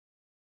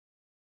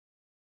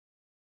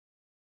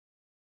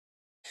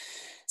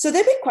So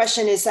the big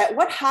question is that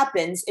what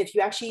happens if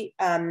you actually,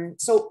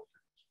 so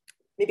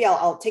maybe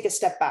I'll take a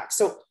step back.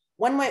 So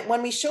when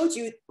I showed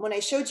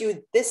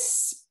you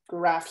this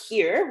graph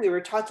here, we were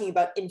talking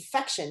about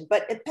infection,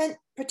 but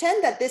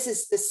pretend that this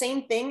is the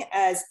same thing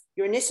as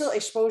your initial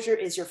exposure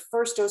is your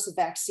first dose of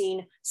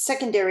vaccine,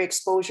 secondary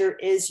exposure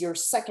is your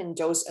second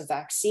dose of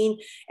vaccine,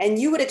 and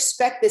you would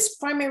expect this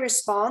primary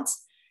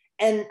response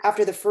and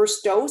after the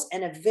first dose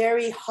and a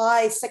very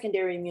high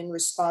secondary immune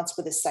response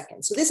with the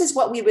second. So this is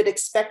what we would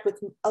expect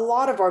with a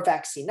lot of our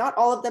vaccine, not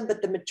all of them,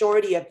 but the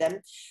majority of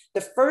them.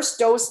 The first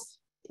dose,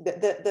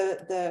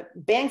 the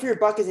bang for your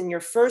buck is in your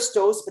first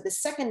dose, but the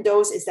second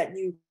dose is that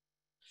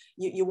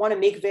you want to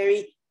make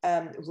very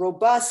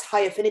robust,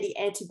 high affinity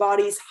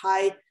antibodies,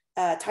 high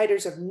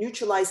titers of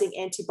neutralizing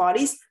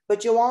antibodies,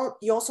 but you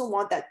also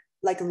want that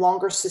like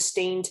longer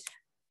sustained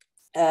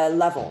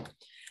level.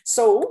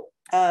 So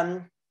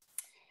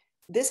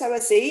this, I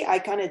would say, I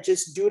kind of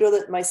just doodled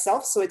it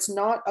myself. So it's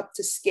not up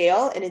to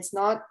scale and it's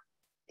not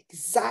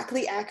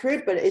exactly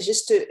accurate, but it's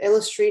just to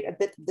illustrate a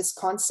bit this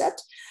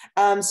concept.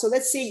 So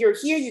let's say you're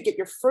here, you get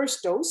your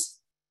first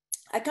dose.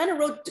 I kind of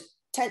wrote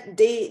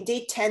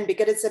day 10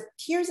 because it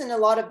appears in a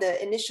lot of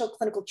the initial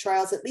clinical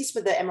trials, at least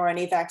with the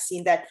mRNA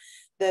vaccine, that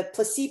the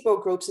placebo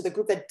group, so the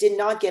group that did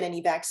not get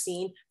any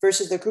vaccine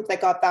versus the group that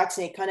got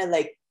vaccinated, kind of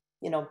like,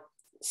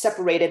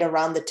 separated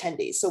around the 10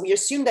 days. So we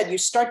assume that you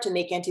start to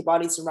make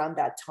antibodies around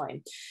that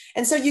time.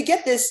 And so you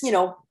get this,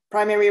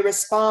 primary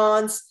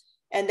response.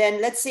 And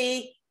then let's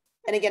say,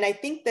 and again, I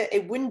think that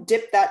it wouldn't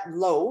dip that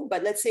low,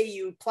 but let's say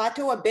you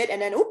plateau a bit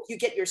and then, you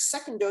get your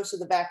second dose of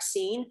the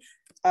vaccine,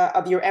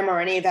 of your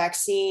mRNA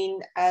vaccine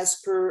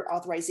as per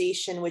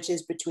authorization, which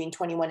is between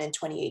 21 and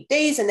 28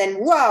 days. And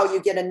then, wow,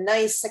 you get a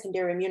nice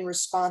secondary immune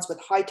response with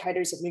high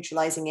titers of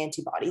neutralizing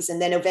antibodies.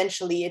 And then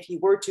eventually, if you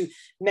were to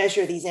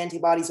measure these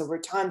antibodies over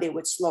time, they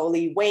would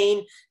slowly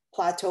wane,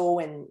 plateau,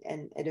 and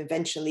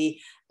eventually,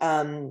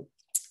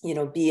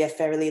 be at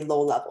fairly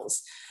low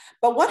levels.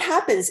 But what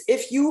happens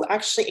if you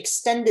actually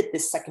extended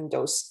this second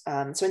dose?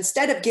 So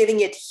instead of giving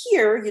it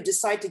here, you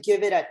decide to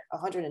give it at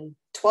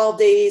 112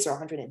 days or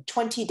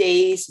 120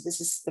 days.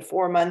 This is the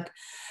 4-month,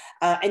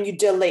 and you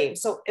delay.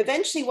 So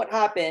eventually what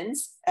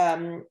happens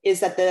is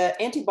that the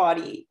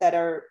antibody that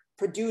are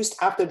produced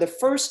after the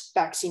first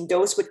vaccine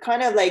dose would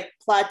kind of like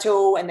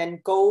plateau and then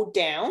go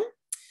down.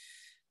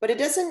 But it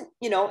doesn't,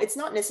 it's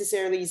not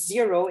necessarily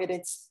zero.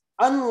 It's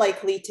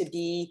unlikely to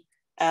be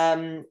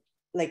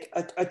like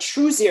a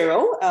true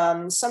zero.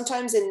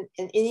 Sometimes in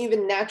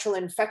even natural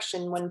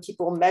infection, when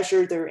people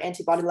measure their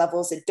antibody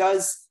levels,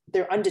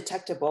 they're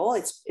undetectable.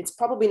 It's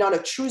probably not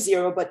a true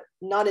zero, but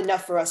not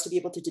enough for us to be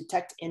able to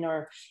detect in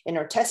our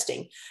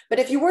testing. But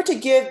if you were to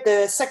give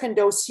the second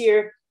dose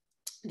here,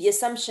 the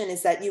assumption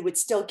is that you would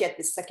still get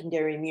the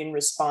secondary immune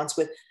response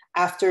with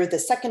after the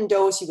second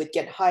dose, you would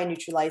get high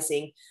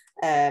neutralizing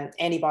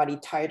antibody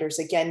titers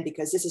again,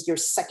 because this is your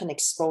second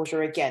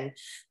exposure again.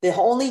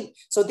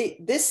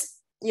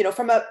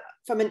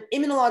 From an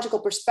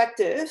immunological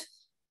perspective,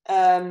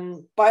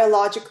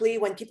 biologically,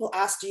 when people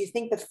ask, do you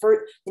think the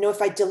first,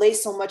 if I delay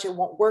so much, it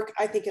won't work?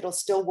 I think it'll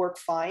still work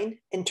fine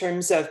in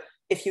terms of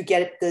if you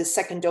get the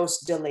second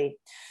dose delayed.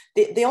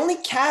 The only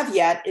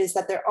caveat is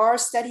that there are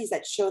studies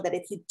that show that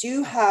if you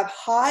do have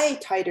high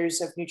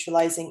titers of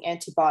neutralizing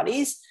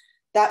antibodies,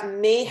 that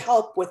may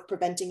help with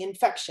preventing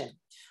infection.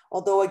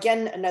 Although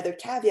again, another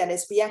caveat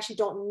is we actually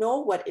don't know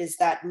what is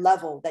that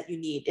level that you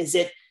need. Is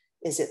it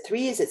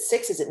 3? Is it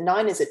 6? Is it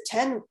 9? Is it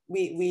 10?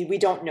 We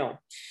don't know.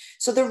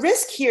 So the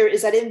risk here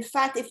is that, in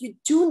fact, if you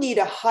do need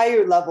a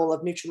higher level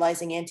of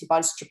neutralizing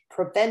antibodies to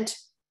prevent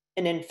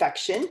an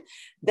infection,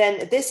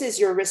 then this is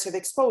your risk of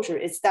exposure.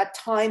 It's that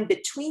time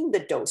between the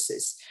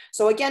doses.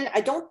 So again,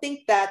 I don't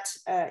think that,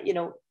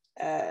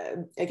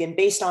 again,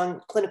 based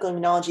on clinical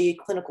immunology,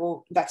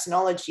 clinical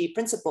vaccinology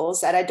principles,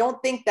 that I don't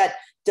think that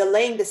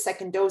delaying the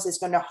second dose is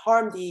going to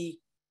harm the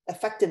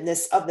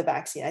effectiveness of the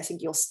vaccine. I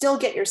think you'll still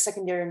get your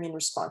secondary immune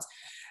response.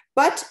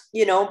 But,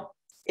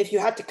 if you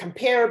had to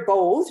compare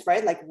both,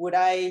 right, like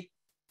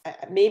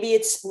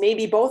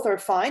maybe both are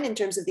fine in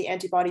terms of the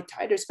antibody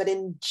titers, but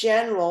in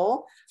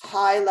general,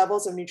 high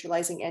levels of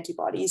neutralizing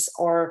antibodies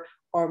are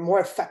more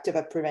effective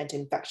at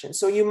preventing infection.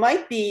 So you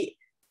might be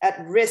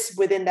at risk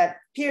within that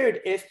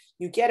period if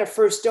you get a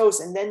first dose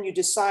and then you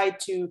decide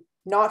to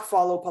not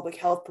follow public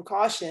health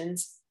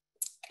precautions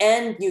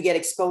and you get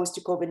exposed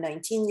to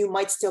COVID-19, you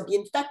might still be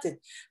infected.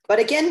 But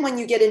again, when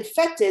you get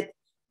infected,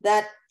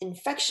 that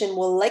infection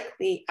will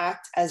likely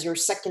act as your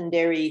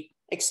secondary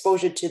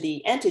exposure to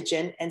the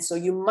antigen. And so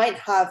you might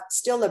have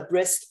still a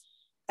brisk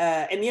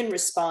immune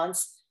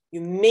response.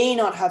 You may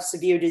not have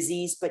severe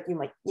disease, but you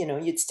might,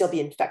 you'd still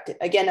be infected.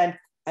 Again,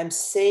 I'm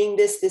saying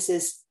this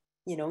is,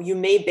 you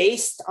may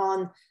based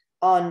on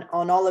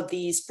all of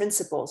these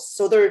principles.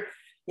 So there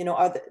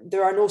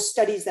are no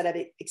studies that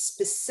have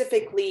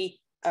specifically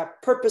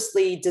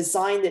purposely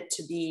designed it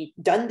to be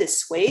done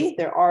this way.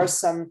 There are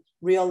some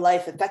real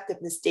life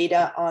effectiveness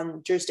data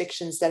on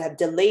jurisdictions that have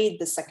delayed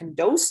the second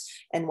dose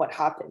and what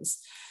happens.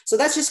 So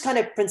that's just kind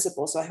of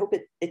principle. So I hope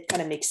it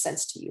kind of makes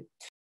sense to you.